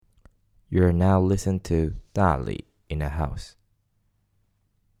You're now listening to 大理 in a house.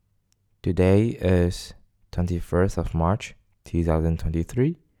 Today is 21st of March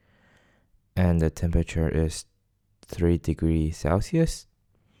 2023 and the temperature is 3 degrees Celsius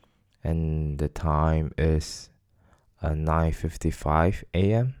and the time is 9:55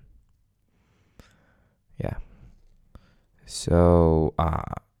 a.m. Yeah. So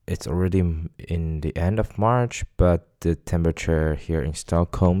it's already in the end of March, but the temperature here in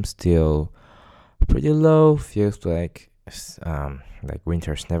Stockholm still pretty low. Feels like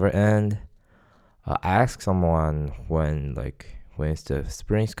winters never end. I asked someone when is the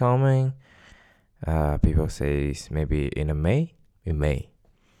spring's coming. People say maybe in May.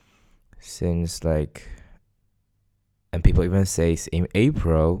 Since and people even say in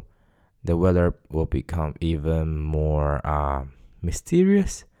April the weather will become even more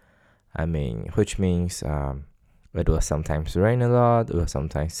mysterious. Which means it will sometimes rain a lot, it will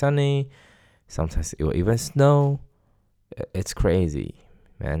sometimes sunny, sometimes it will even snow. It's crazy,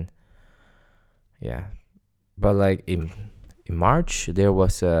 man. Yeah, but in March there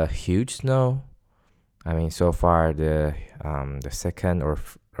was a huge snow. So far the second or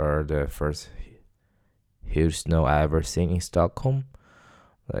the first huge snow I ever seen in Stockholm.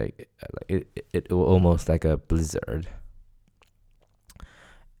 It was almost like a blizzard.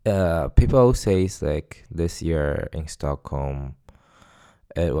 People say this year in Stockholm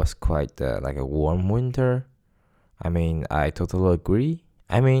it was quite like a warm winter. I totally agree.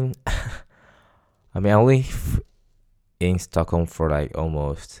 I only in Stockholm for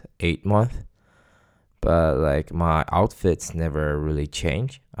almost 8 months, but my outfits never really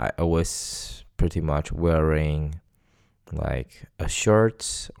change. I always pretty much wearing a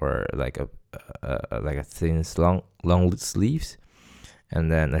shorts or a thin long sleeves, and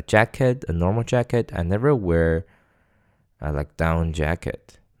then a normal jacket. I never wear a down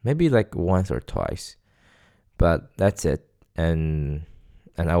jacket, maybe once or twice, but that's it. And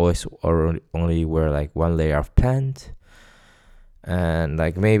I always only wear one layer of pants, and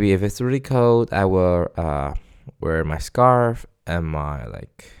maybe if it's really cold I will wear my scarf and my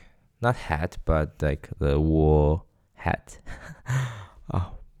not hat but the wool hat.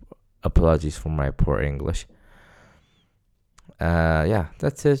 Oh, apologies for my poor English. Yeah,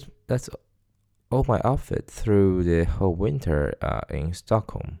 that's it. That's all my outfit through the whole winter in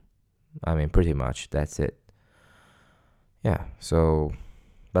Stockholm. Pretty much that's it. Yeah, so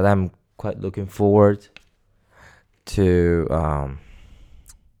but I'm quite looking forward to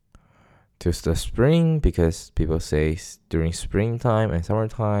the spring, because people say during springtime and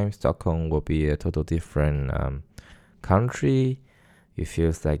summertime Stockholm will be a total different country. It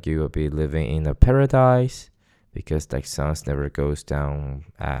feels like you will be living in a paradise, because sun never goes down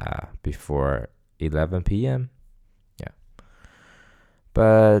before 11 p.m. Yeah,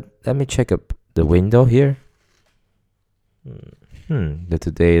 but let me check up the window here.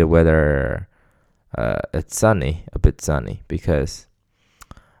 Today the weather it's sunny, a bit sunny, because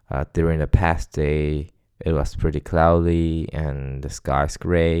during the past day it was pretty cloudy and the sky's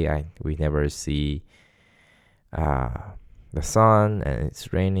gray. We never see the sun, and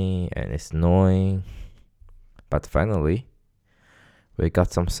it's rainy and it's snowing. But finally, we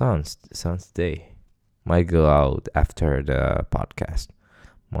got some sun today. Might go out after the podcast.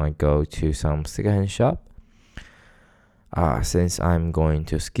 Might go to some secondhand shop. Since I'm going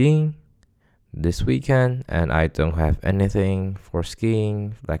to skiing this weekend and I don't have anything for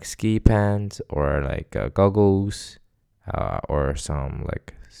skiing, like ski pants or goggles, or some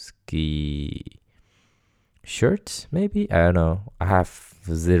ski shirts, maybe. I don't know. I have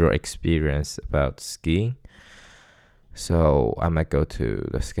zero experience about skiing. So I might go to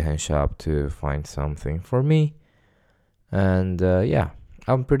the secondhand shop to find something for me. And yeah,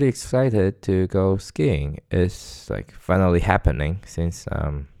 I'm pretty excited to go skiing. It's finally happening, since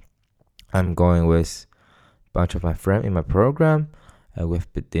I'm going with a bunch of my friends in my program. We've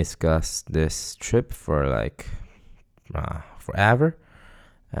discussed this trip for forever.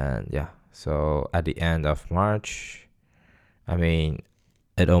 And yeah, so at the end of March,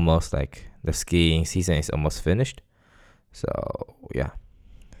 it almost the skiing season is almost finished. So yeah,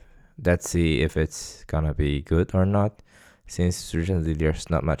 let's see if it's gonna be good or not, since recently there's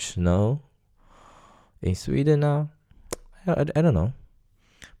not much snow in Sweden now. I don't know,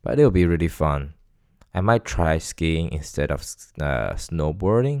 but it'll be really fun. I might try skiing instead of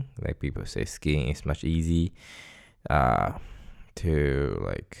snowboarding. People say skiing is much easy to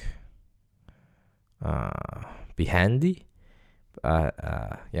be handy.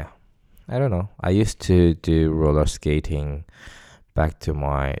 Yeah, I don't know. I used to do roller skating back to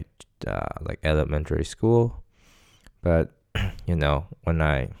my elementary school, but when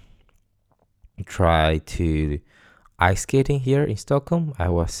I try to ice skating here in Stockholm. I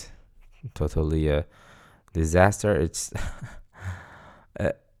was totally a disaster.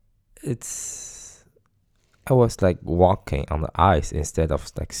 Uh, it's I was like walking on the ice instead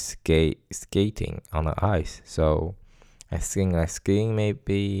of like skating on the ice. So I think like skiing may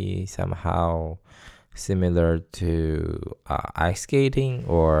be somehow similar to ice skating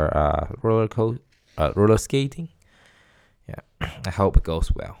or roller skating. Yeah, I hope it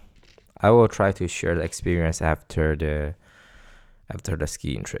goes well. I will try to share the experience after the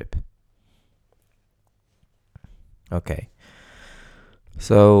skiing trip. Okay.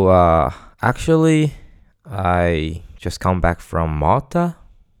 So actually, I just come back from Malta.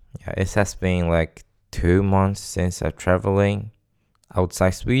 Yeah, it has been like 2 months since I'm traveling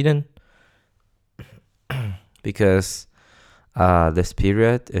outside Sweden because this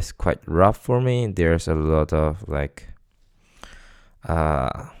period is quite rough for me. There's a lot of like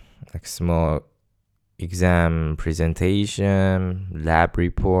small exam presentation, lab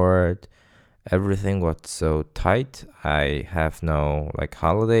report. Everything was so tight. I have no like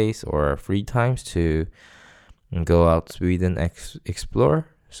holidays or free times to go out Sweden explore.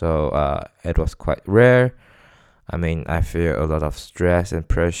 So it was quite rare. I mean, I feel a lot of stress and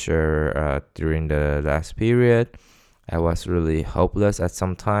pressure during the last period. I was really hopeless at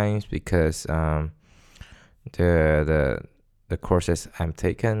some times because the courses I'm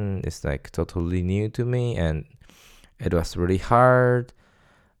taking is like totally new to me, and it was really hard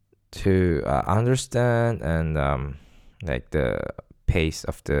to understand, and like the pace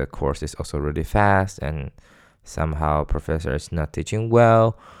of the course is also really fast, and somehow professor is not teaching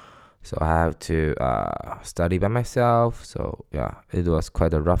well, so I have to study by myself. So yeah, it was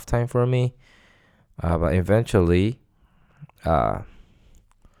quite a rough time for me, but eventually I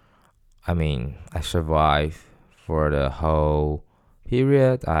mean, I survived for the whole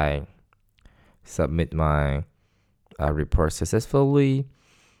period. I submit my report successfully.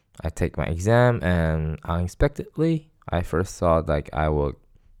 I take my exam, and unexpectedly, I first thought like I would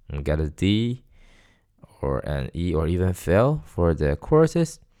get a D or an E or even fail for the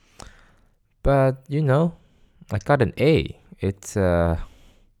courses. But I got an A. It's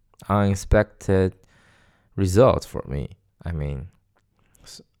unexpected result for me. I mean,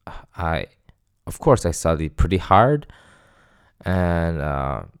 I of course I studied pretty hard, and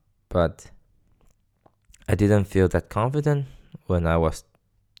but I didn't feel that confident when I was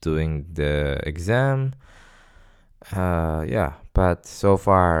doing the exam. Yeah, but so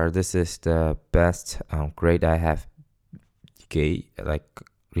far this is the best grade I have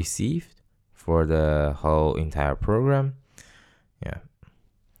received for the whole entire program. Yeah,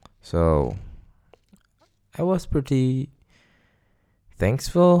 so I was pretty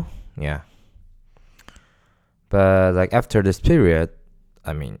thankful. Yeah, but like after this period,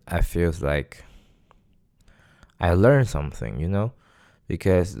 I mean, I feel like I learned something,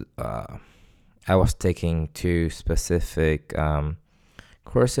 because I was taking two specific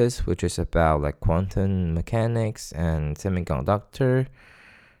courses, which is about like quantum mechanics and semiconductor,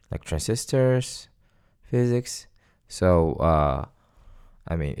 like transistors, physics. So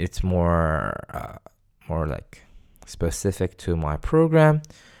I mean, it's more like specific to my program.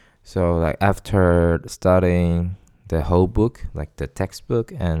 So like after studying the whole book, like the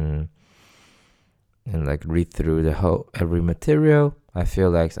textbook, and like read through the whole every material, I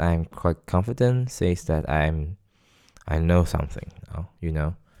feel like I'm quite confident. Says that I know something now.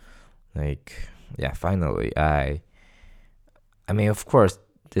 Like yeah, finally I mean, of course,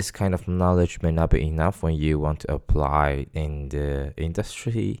 this kind of knowledge may not be enough when you want to apply in the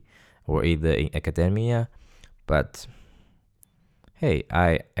industry or either in academia, but hey,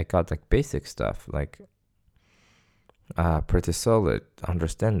 I got like basic stuff, like pretty solid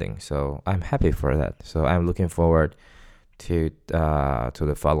understanding. So I'm happy for that. So I'm looking forward to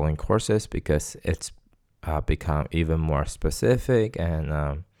the following courses because it's become even more specific, and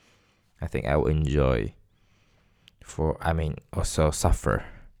I think I will enjoy also suffer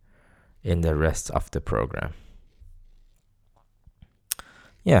in the rest of the program.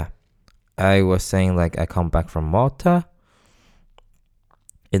 Yeah, I was saying like I come back from Malta.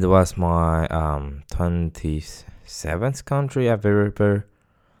 It was my 27th country I've ever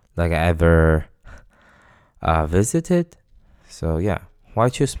visited. So yeah, why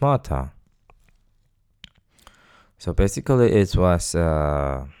choose Malta? So basically, it was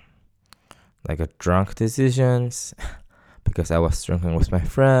like a drunk decisions because I was drinking with my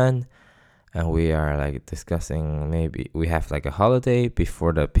friend, and we are like discussing maybe we have like a holiday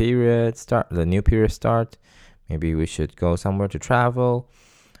before the new period start. Maybe we should go somewhere to travel,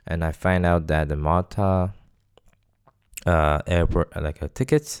 and I find out that the Malta airport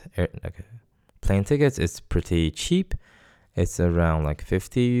plane tickets, it's pretty cheap. It's around like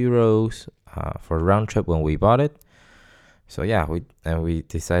 50 euros for a round trip when we bought it. So yeah, we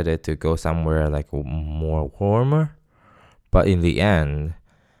decided to go somewhere like more warmer. But in the end,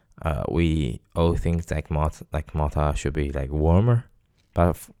 we all think Malta should be like warmer.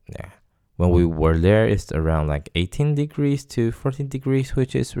 But yeah, when we were there, it's around like 18 degrees to 14 degrees,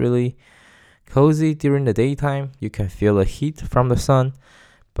 which is really cozy during the daytime. You can feel the heat from the sun,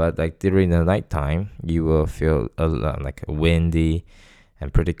 but like during the nighttime, you will feel like windy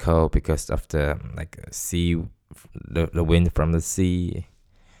and pretty cold because of the like sea, the wind from the sea,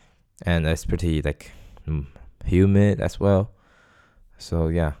 and it's pretty like humid as well. So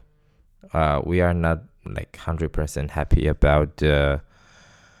yeah, we are not like 100% happy about the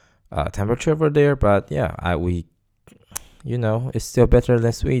temperature over there, but yeah, it's still better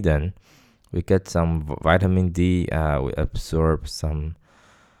than Sweden. We get some vitamin D. We absorb some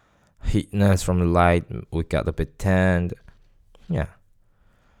heatness from the light. We got a bit tanned. Yeah.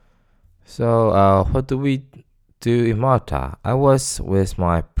 So what do we do in Malta? I was with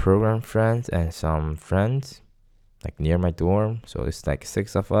my program friends and some friends, like near my dorm. So it's like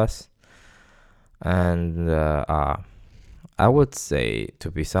 6 of us, and I would say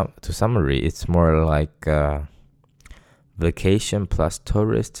to summary, it's more like a vacation plus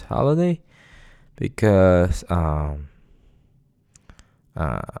tourist holiday because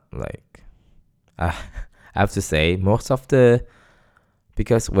like I have to say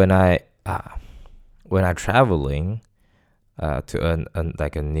because when I traveling to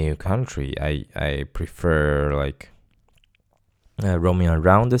like a new country, I prefer like roaming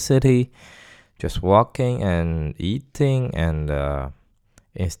around the city, just walking and eating, and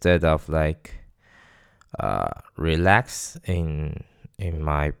instead of like relax in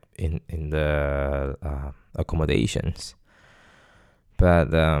the accommodations.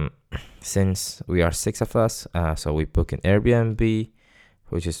 But since we are 6 of us, so we book an Airbnb,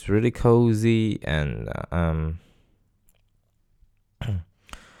 which is really cozy, and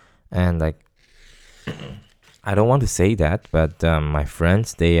and like I don't want to say that, but my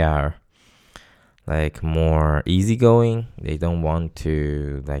friends, they are like more easygoing. They don't want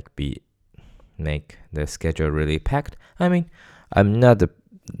to like make the schedule really packed. I mean, I'm not the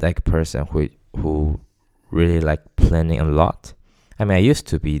like person who really like planning a lot. I mean, I used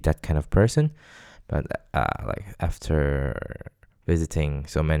to be that kind of person, but like after visiting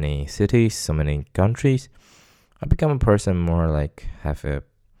so many cities, so many countries, I become a person more like have a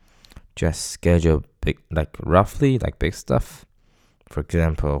just schedule big, like roughly like big stuff. For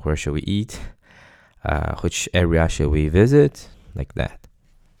example, where should we eat? Which area should we visit? Like that.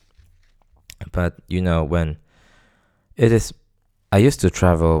 But when it is, I used to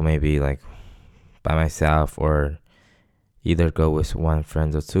travel maybe like by myself or either go with one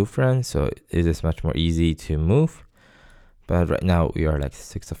friend or 2 friends, so it is much more easy to move. But right now we are like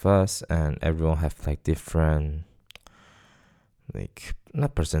 6 of us, and everyone have like different, like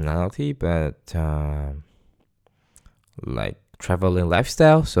not personality, but like traveling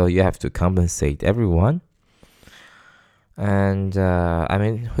lifestyle. So you have to compensate everyone, and I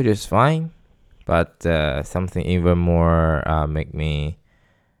mean, which is fine. But something even more make me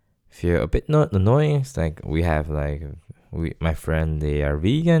feel a bit not annoying. It's like we have like my friend, they are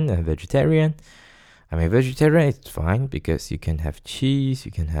vegan and vegetarian. I mean, vegetarian is fine because you can have cheese,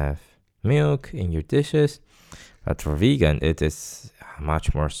 you can have milk in your dishes. But for vegan, it is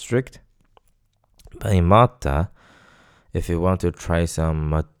much more strict. But in Malta, if you want to try some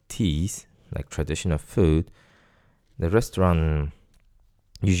Maltese, like traditional food, the restaurant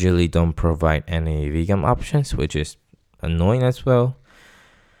usually don't provide any vegan options, which is annoying as well.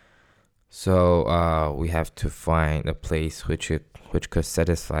 So we have to find a place which could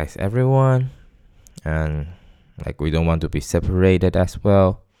satisfy everyone, and like we don't want to be separated as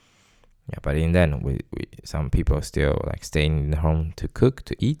well. Yeah, but in then we some people still like staying in the home to cook,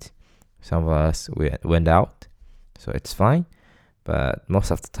 to eat. Some of us we went out, so it's fine. But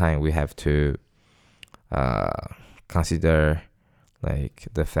most of the time we have to consider like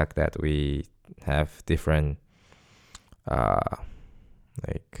the fact that we have different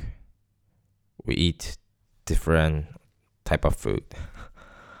like we eat different type of food.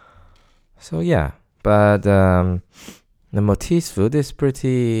 So yeah, but the Maltese food is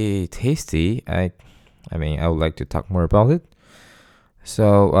pretty tasty. I mean, I would like to talk more about it.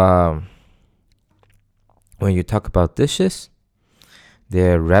 So when you talk about dishes,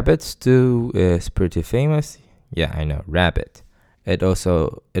 their rabbit stew is pretty famous. Yeah, I know, rabbit. It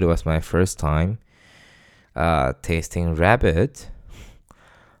was my first time tasting rabbit,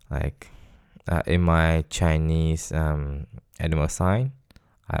 like in my Chinese animal sign.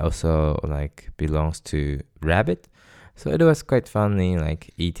 I also like belongs to rabbit. So it was quite funny,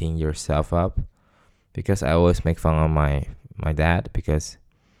 like eating yourself up, because I always make fun of my dad because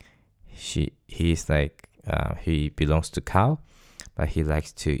he's like he belongs to cow, but he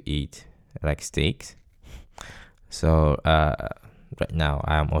likes to eat like steaks. So right now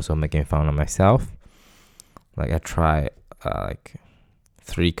I'm also making fun of myself. Like I try like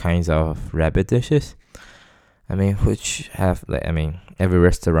 3 kinds of rabbit dishes. I mean, which have like every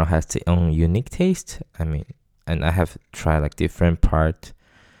restaurant has their own unique taste. And I have tried like different part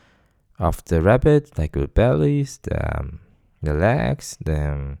of the rabbit, like the bellies, the legs,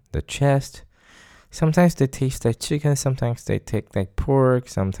 the chest. Sometimes they taste like chicken, sometimes they taste like pork,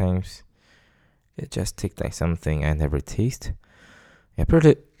 sometimes it just tastes like something I never taste. Yeah,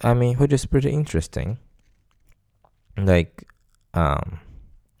 which is pretty interesting. Like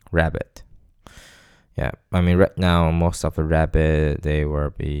rabbit. Yeah, right now most of the rabbit they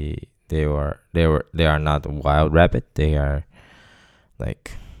are not wild rabbit. They are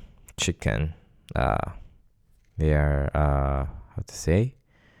like chicken. They are how to say?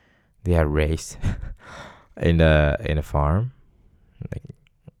 They are raised in a farm, like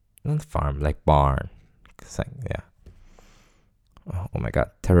not farm, like barn. Yeah. Oh my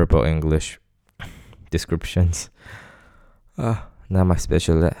god, terrible English descriptions. Now my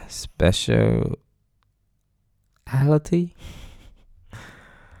speciality.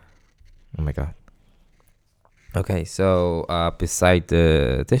 Oh my god. Okay, so beside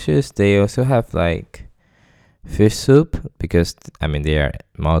the dishes, they also have like fish soup because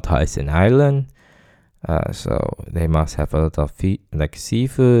Malta is an island, so they must have a lot of like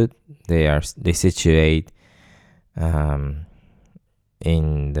seafood. They situate in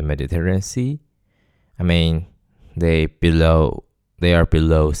the Mediterranean Sea. They are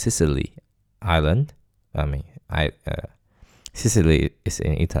below Sicily Island. Sicily is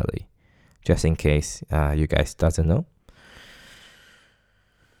in Italy. Just in case you guys doesn't know.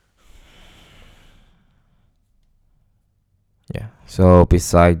 Yeah. So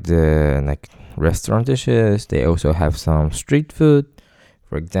beside the like restaurant dishes, they also have some street food.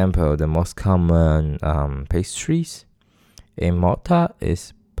 For example, the most common pastries in Malta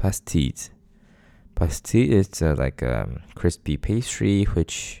is pasties. Pasties is like a crispy pastry,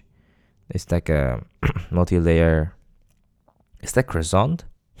 which is like a multi-layer. It's like croissant.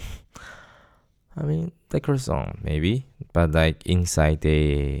 Like croissant maybe, but like inside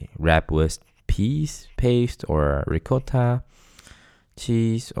they wrap with peas paste or ricotta,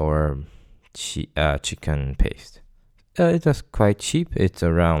 cheese or chicken paste. It was quite cheap. It's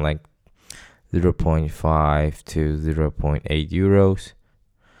around like 0.5 to 0.8 euros.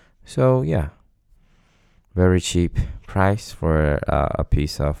 So yeah, very cheap price for a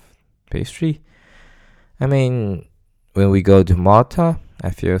piece of pastry. When we go to Malta, I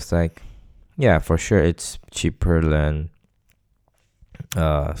feel like, yeah, for sure it's cheaper than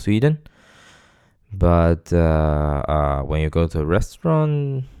Sweden. But when you go to a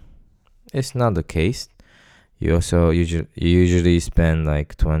restaurant, it's not the case. You also usually spend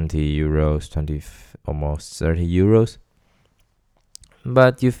like 20 euros, almost 30 euros.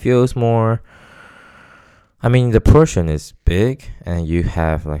 But you feel more. The portion is big, and you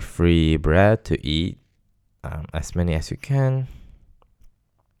have like free bread to eat as many as you can.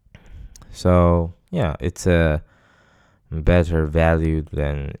 So yeah, it's a better value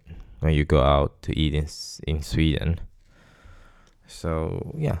than when you go out to eat in Sweden.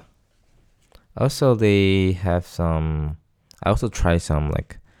 So yeah. Also, they have some. I also try some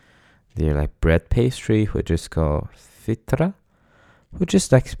like their like bread pastry, which is called fitra, which is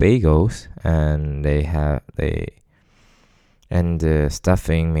like bagels, and the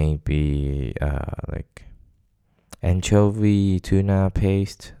stuffing may be like anchovy, tuna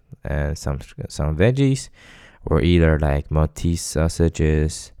paste, and some veggies, or either like Maltese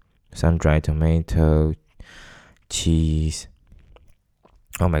sausages, some dried tomato, cheese.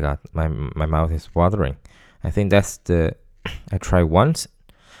 Oh my god, my mouth is watering. I think that's I tried once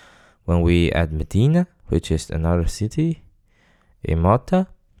when we at Medina, which is another city in Malta,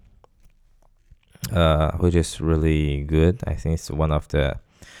 which is really good. I think it's one of the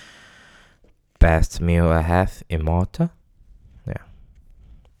best meal I have in Malta. Yeah.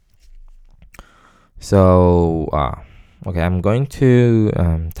 So, okay, I'm going to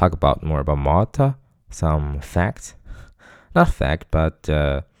talk more about Malta. Some facts. Not fact, but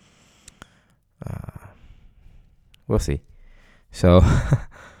we'll see. So,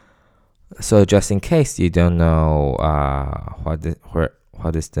 so just in case you don't know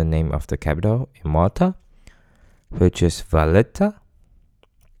what is the name of the capital in Malta, which is Valletta,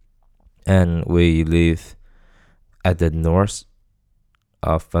 and we live at the north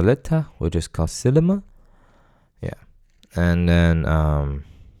of Valletta, which is called Silima. Yeah, and then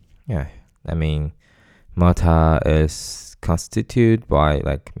I mean, Malta is constituted by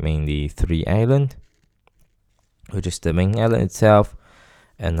like mainly 3 islands, which is the main island itself,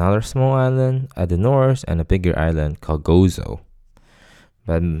 another small island at the north, and a bigger island called Gozo.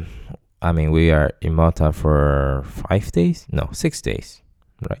 But I mean, we are in Malta for 5 days? No, 6 days,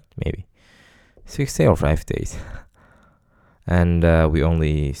 right? Maybe 6 days or 5 days. And we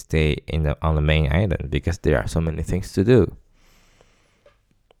only stay on the main island because there are so many things to do.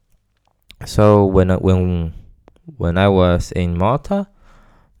 So when I was in Malta,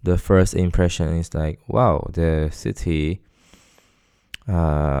 the first impression is like, wow, the city,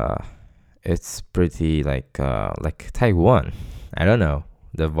 it's pretty like Taiwan. I don't know,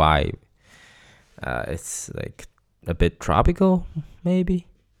 the vibe. It's like a bit tropical, maybe.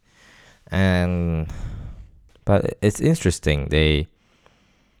 But it's interesting. They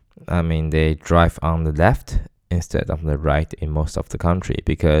drive on the left instead of the right in most of the country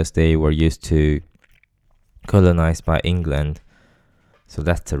because they were used to colonized by England. So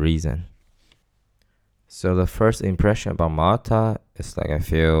that's the reason. So the first impression about Malta is like I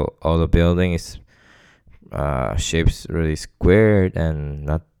feel all the buildings shapes really squared and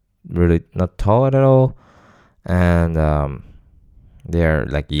not tall at all, and they're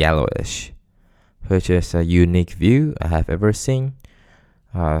like yellowish, which is a unique view I have ever seen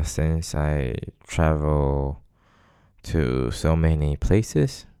since I travel to so many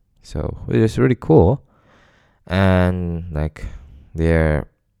places. So it is really cool, and like because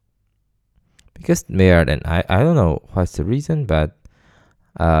they are, and I don't know what's the reason, but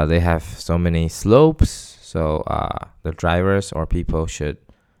they have so many slopes. So the drivers or people should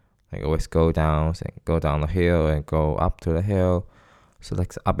like always go down the hill and go up to the hill. So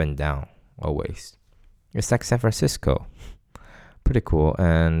like up and down always. It's like San Francisco. Pretty cool.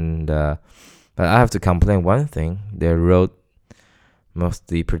 And but I have to complain one thing. The road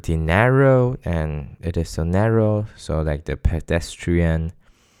mostly pretty narrow, and it is so narrow. So like the pedestrian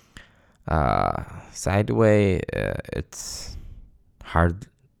sideway, it's hard.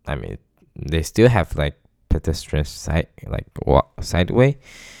 I mean, they still have like pedestrian sideway,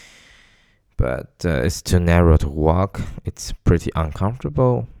 but it's too narrow to walk. It's pretty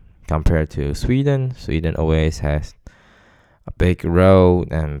uncomfortable compared to Sweden. Sweden always has a big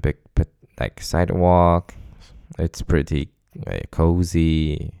road and big like sidewalk. It's pretty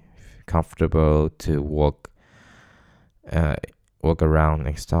cozy, comfortable to walk around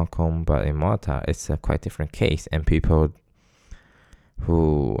in Stockholm. But in Malta, it's a quite different case, and people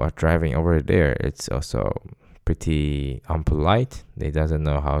who are driving over there, it's also pretty unpolite. They doesn't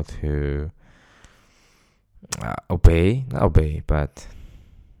know how to obey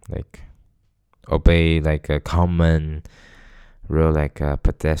like a common rule, like a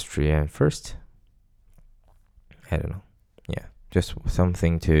pedestrian first. I don't know. Yeah, just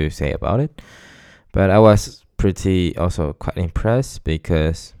something to say about it. But I was pretty also quite impressed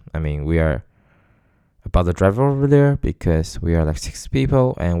because we are about to drive over there because we are like 6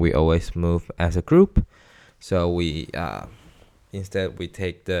 people and we always move as a group. So we instead we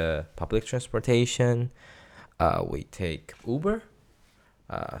take the public transportation. We take Uber.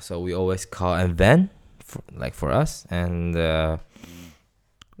 So we always call a van for us, and the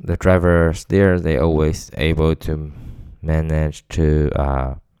drivers there, they always able to manage to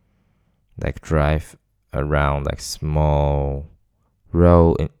like drive around like small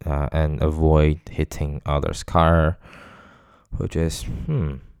road and avoid hitting others' car, which is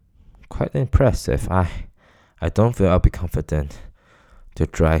quite impressive. I don't feel I'll be confident to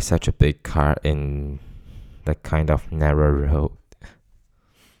drive such a big car in that kind of narrow road.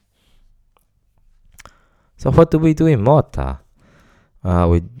 So what do we do in Malta?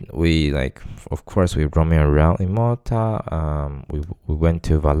 We like, of course, we're roaming around in Malta. We went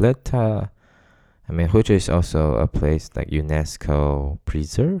to Valletta, which is also a place like UNESCO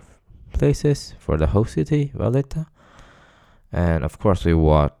preserved places for the whole city, Valletta. And of course, we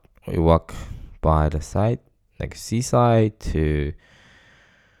walk by the side, like seaside,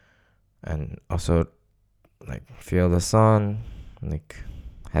 and also like feel the sun, like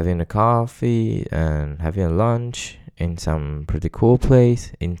having a coffee and having a lunch in some pretty cool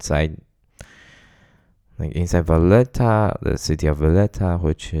place inside Valletta, the city of Valletta,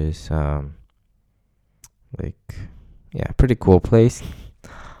 which is pretty cool place.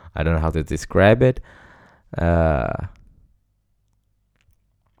 I don't know how to describe it. And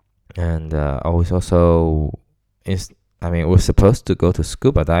I was also we're supposed to go to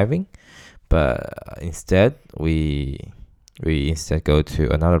scuba diving, but instead we instead go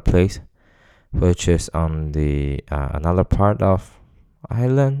to another place, which is on the another part of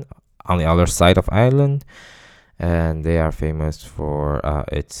island, on the other side of Ireland, and they are famous for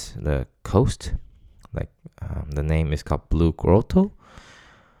it's the coast. Like the name is called Blue Grotto.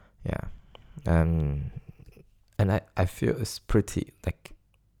 Yeah, and I feel it's pretty like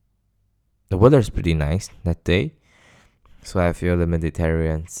the weather is pretty nice that day. So I feel the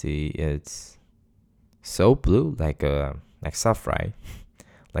Mediterranean Sea is so blue, like sapphire,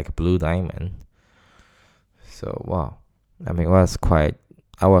 like a blue diamond. So wow, I mean, I was quite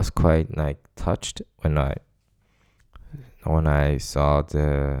like touched when I saw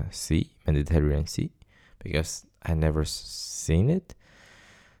the sea, Mediterranean Sea, because I never seen it.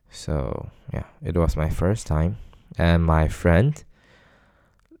 So yeah, it was my first time, and my friend,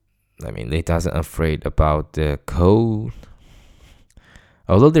 I mean, they doesn't afraid about the cold.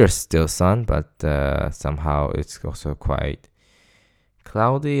 Although there's still sun, but somehow it's also quite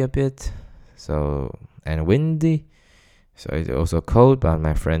cloudy a bit, so and windy. So it's also cold, but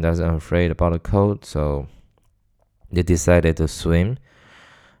my friend doesn't afraid about the cold, so they decided to swim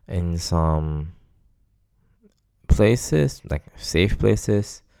in some places, like safe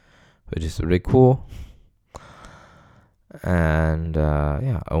places, which is really cool. And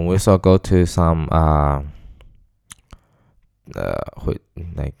and we also go to some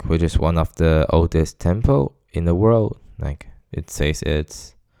which is one of the oldest temple in the world. Like it says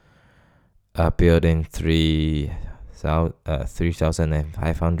it's built in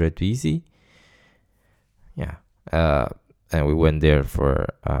 3,500 BC. Yeah. And we went there for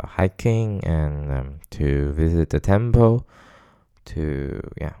hiking and to visit the temple to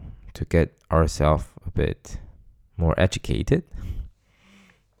get ourselves a bit more educated.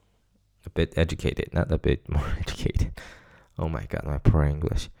 A bit educated, not a bit more educated. Oh my god, my poor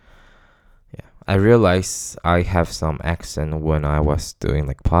English. Yeah, I realized I have some accent when I was doing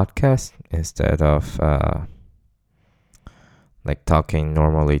like podcast instead of like talking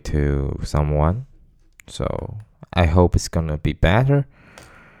normally to someone. So I hope it's gonna be better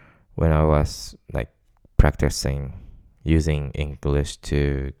when I was like practicing using English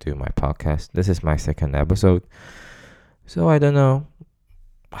to do my podcast. This is my second episode, so I don't know.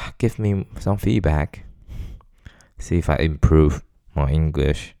 Give me some feedback. See if I improve my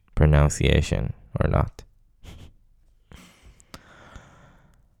English pronunciation or not.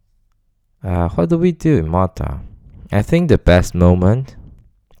 What do we do in Malta? I think the best moment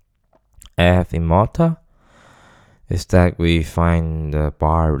I have in Malta is that we find the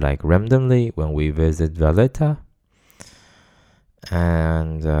bar like randomly when we visit Valletta.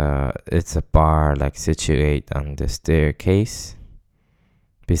 And it's a bar like situated on the staircase.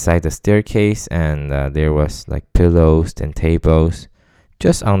 Beside the staircase, and there was like pillows and tables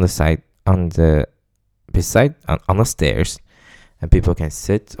just on the side, on the stairs, and people can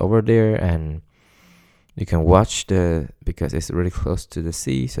sit over there and you can watch because it's really close to the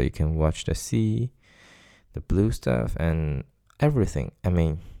sea, so you can watch the sea, the blue stuff and everything. I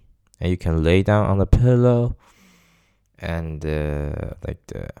mean, and you can lay down on the pillow, and like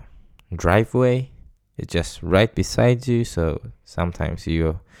the driveway is just right beside you, so sometimes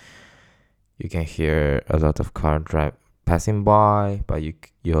you can hear a lot of car drive passing by, but you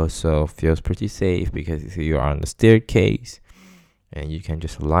also feels pretty safe because you are on the staircase and you can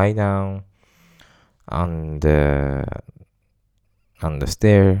just lie down on the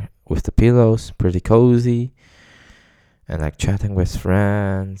stair with the pillows, pretty cozy, and like chatting with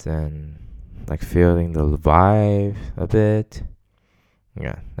friends and like feeling the vibe a bit.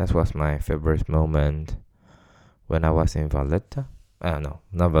 Yeah, that was my favorite moment when I was in Valletta. In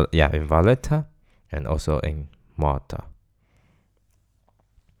Valletta and also in Malta.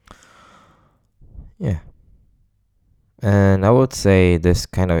 Yeah. And I would say this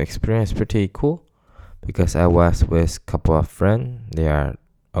kind of experience pretty cool because I was with a couple of friends. They are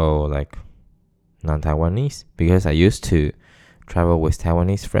all like non-Taiwanese because I used to travel with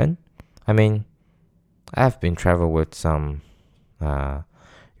Taiwanese friends. I mean, I've been travel with some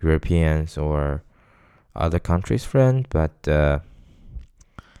Europeans or other countries' friends, but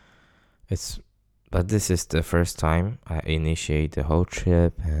this is the first time I initiate the whole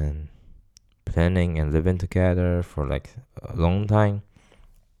trip and planning and living together for like a long time,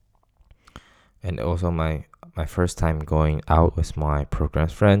 and also my first time going out with my program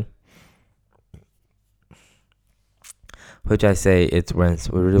friend, which I say it went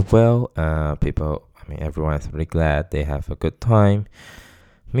really well. Everyone is really glad they have a good time.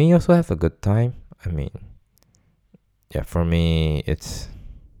 Me also have a good time. I mean, yeah, for me it's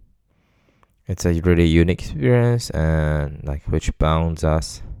a really unique experience and like which bounds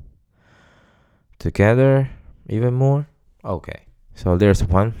us together even more. Okay, so there's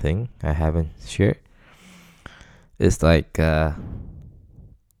one thing I haven't shared. It's like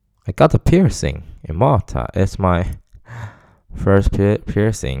I got a piercing in Malta. It's my first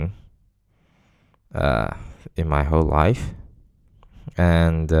piercing in my whole life,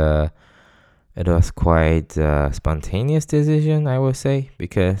 and it was quite a spontaneous decision, I would say,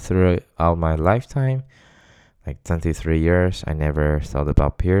 because throughout my lifetime, like 23 years, I never thought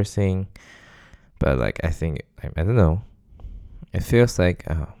about piercing. But like I don't know, it feels like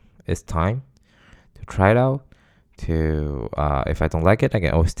it's time to try it out. To if I don't like it, I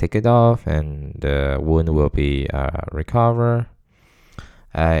can always take it off, and the wound will be recover.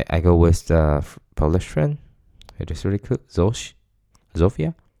 I go with the Polish friend. It is really cool.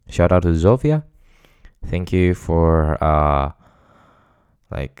 Zofia. Shout out to Zofia. Thank you for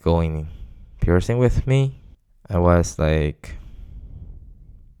like going piercing with me. I was like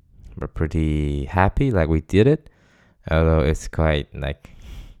pretty happy, like we did it. Although it's quite like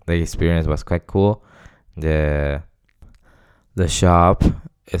the experience was quite cool. The shop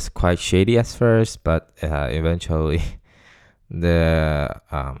is quite shady at first, but eventually the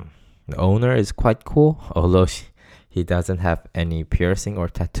owner is quite cool. Although he doesn't have any piercing or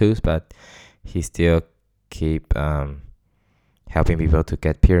tattoos, but he still keep helping people to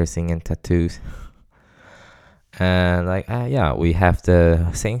get piercing and tattoos. And like yeah, we have the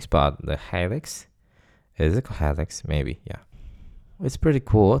same spot, the helix. Is it called helix? Maybe, yeah. It's pretty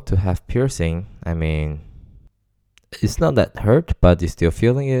cool to have piercing. I mean, it's not that hurt, but you're still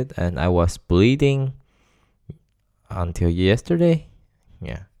feeling it. And I was bleeding until yesterday.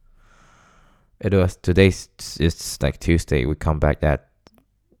 Yeah. It was today's. It's like Tuesday. We come back that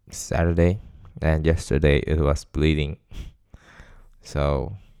Saturday, and yesterday it was bleeding.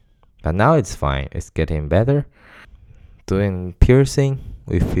 So, but now it's fine. It's getting better. Doing piercing,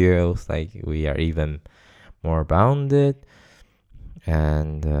 we feel like we are even more bounded,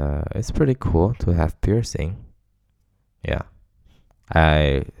 and it's pretty cool to have piercing. Yeah,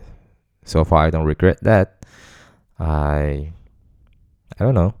 so far I don't regret that. I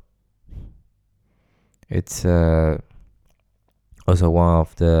don't know. It's also one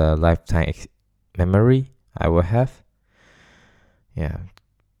of the lifetime memory I will have. Yeah,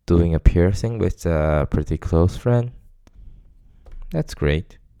 doing a piercing with a pretty close friend. That's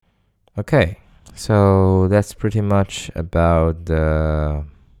great. Okay, so that's pretty much about the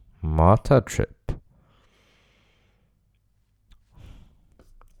Malta trip.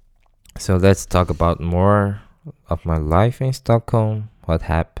 So let's talk about more of my life in Stockholm, what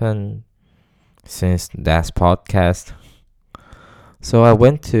happened since last podcast. So I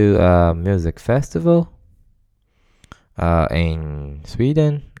went to a music festival in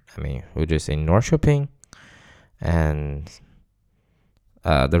Sweden. I mean, which is in Norrköping. And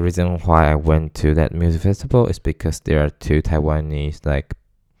the reason why I went to that music festival is because there are two Taiwanese like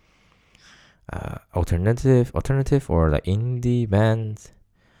alternative or like indie bands.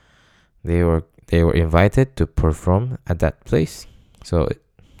 They were invited to perform at that place, so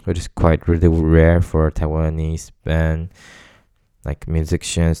which is quite really rare for Taiwanese band like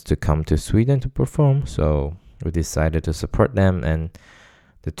musicians to come to Sweden to perform. So we decided to support them, and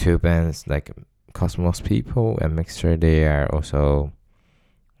the two bands like Cosmos People and Mixture, they are also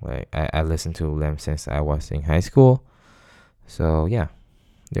like I listened to them since I was in high school. So yeah,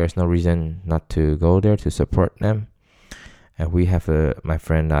 there's no reason not to go there to support them. And my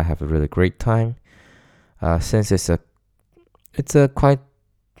friend and I have a really great time. Since it's a quite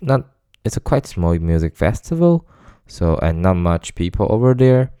small music festival, so and not much people over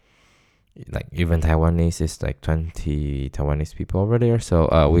there. Like even Taiwanese is like 20 Taiwanese people over there. So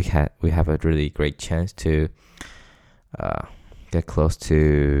we have a really great chance to get close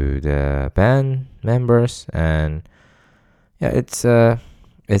to the band members. And yeah, if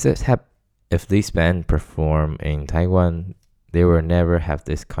this band perform in Taiwan, we will never have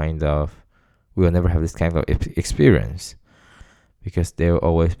this kind of experience, because they will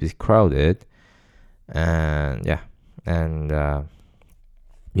always be crowded. And yeah, and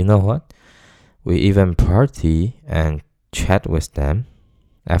you know what? We even party and chat with them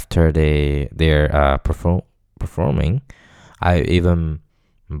after they're performing. I even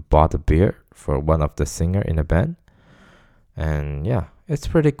bought a beer for one of the singer in the band, and yeah, it's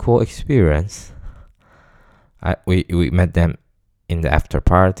pretty cool experience. We met them in the after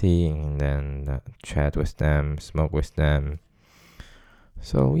party, and then chat with them, smoke with them.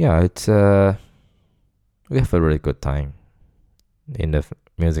 So yeah, it's we have a really good time in the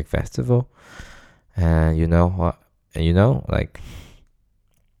music festival. And you know what? Like,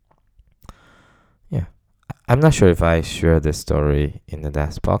 yeah, I'm not sure if I shared this story in the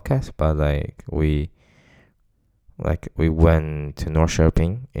last podcast, but like we went to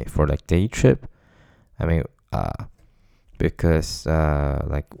Norrköping for like day trip. I mean, because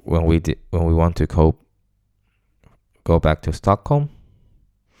like when we want to go back to Stockholm,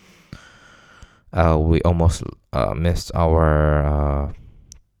 we almost missed our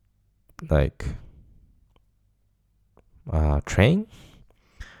like train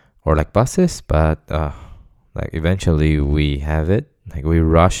or like buses, but like eventually we have it. Like we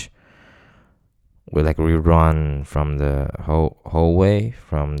run from the whole way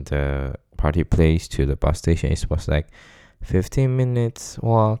from the party place to the bus station. It was like 15 minutes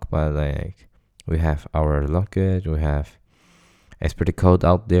walk, but like we have our luggage. It's pretty cold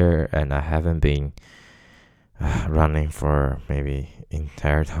out there, and I haven't been running for maybe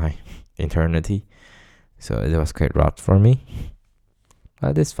eternity. So it was quite rough for me,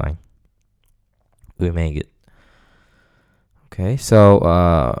 but it's fine. We make it. Okay, so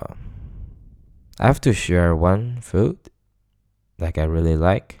I have to share one food like I really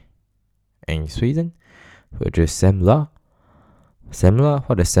like in Sweden, which is semla. Semla,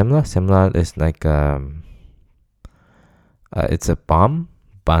 what is semla? Semla is like it's a bun,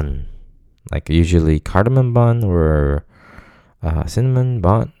 like usually cardamom bun or cinnamon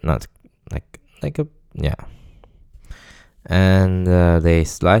bun, not like a yeah. And they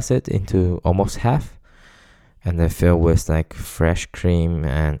slice it into almost half, and they fill with like fresh cream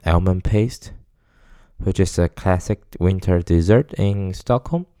and almond paste, which is a classic winter dessert in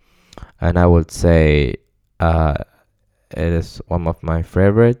Stockholm. And I would say it is one of my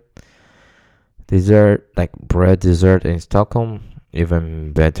favorite dessert, like bread dessert in Stockholm,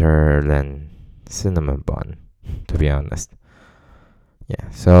 even better than cinnamon bun, to be honest. Yeah,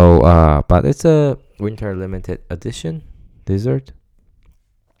 so but it's a winter limited edition dessert.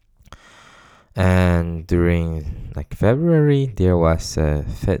 And during like February, there was a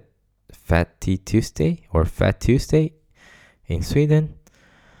Fat Tuesday in Sweden,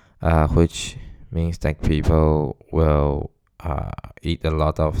 which means like people will eat a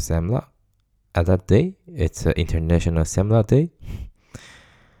lot of semla at that day. It's an international semla day.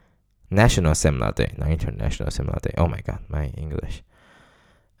 National semla day, not international semla day. Oh my god, my English.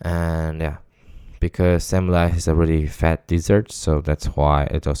 And yeah, because semla is a really fat dessert, so that's why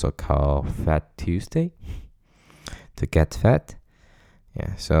it's also called Fat Tuesday, to get fat.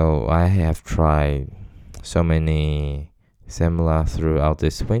 Yeah, so I have tried so many semla throughout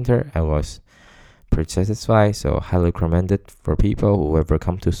this winter. I was pretty satisfied, so highly recommend it for people who ever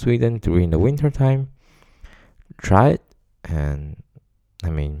come to Sweden during the winter time. Try it, and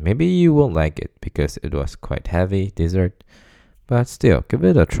I mean, maybe you won't like it because it was quite heavy dessert, but still, give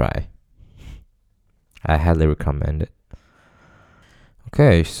it a try. I highly recommend it.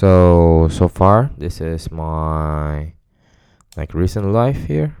 Okay, so far this is my like recent life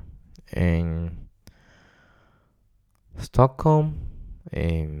here in Stockholm,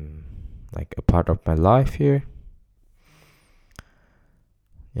 in like a part of my life here.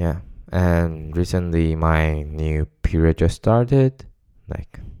 Yeah, and recently my new period just started.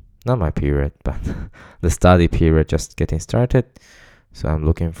 Like, not my period, but the study period just getting started. So I'm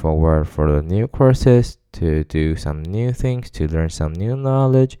looking forward for the new courses, to do some new things, to learn some new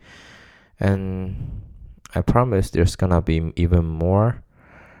knowledge. And I promise there's gonna be even more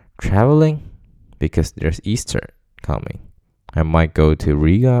traveling because there's Easter coming. I might go to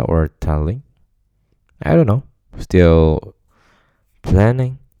Riga or Tallinn. I don't know. Still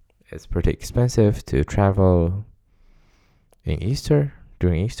planning. It's pretty expensive to travel in Easter,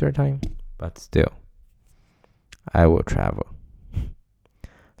 during Easter time, but still, I will travel.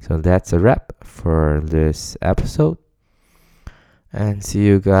 So that's a wrap for this episode, and see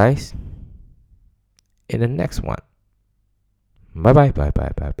you guys in the next one. Bye bye.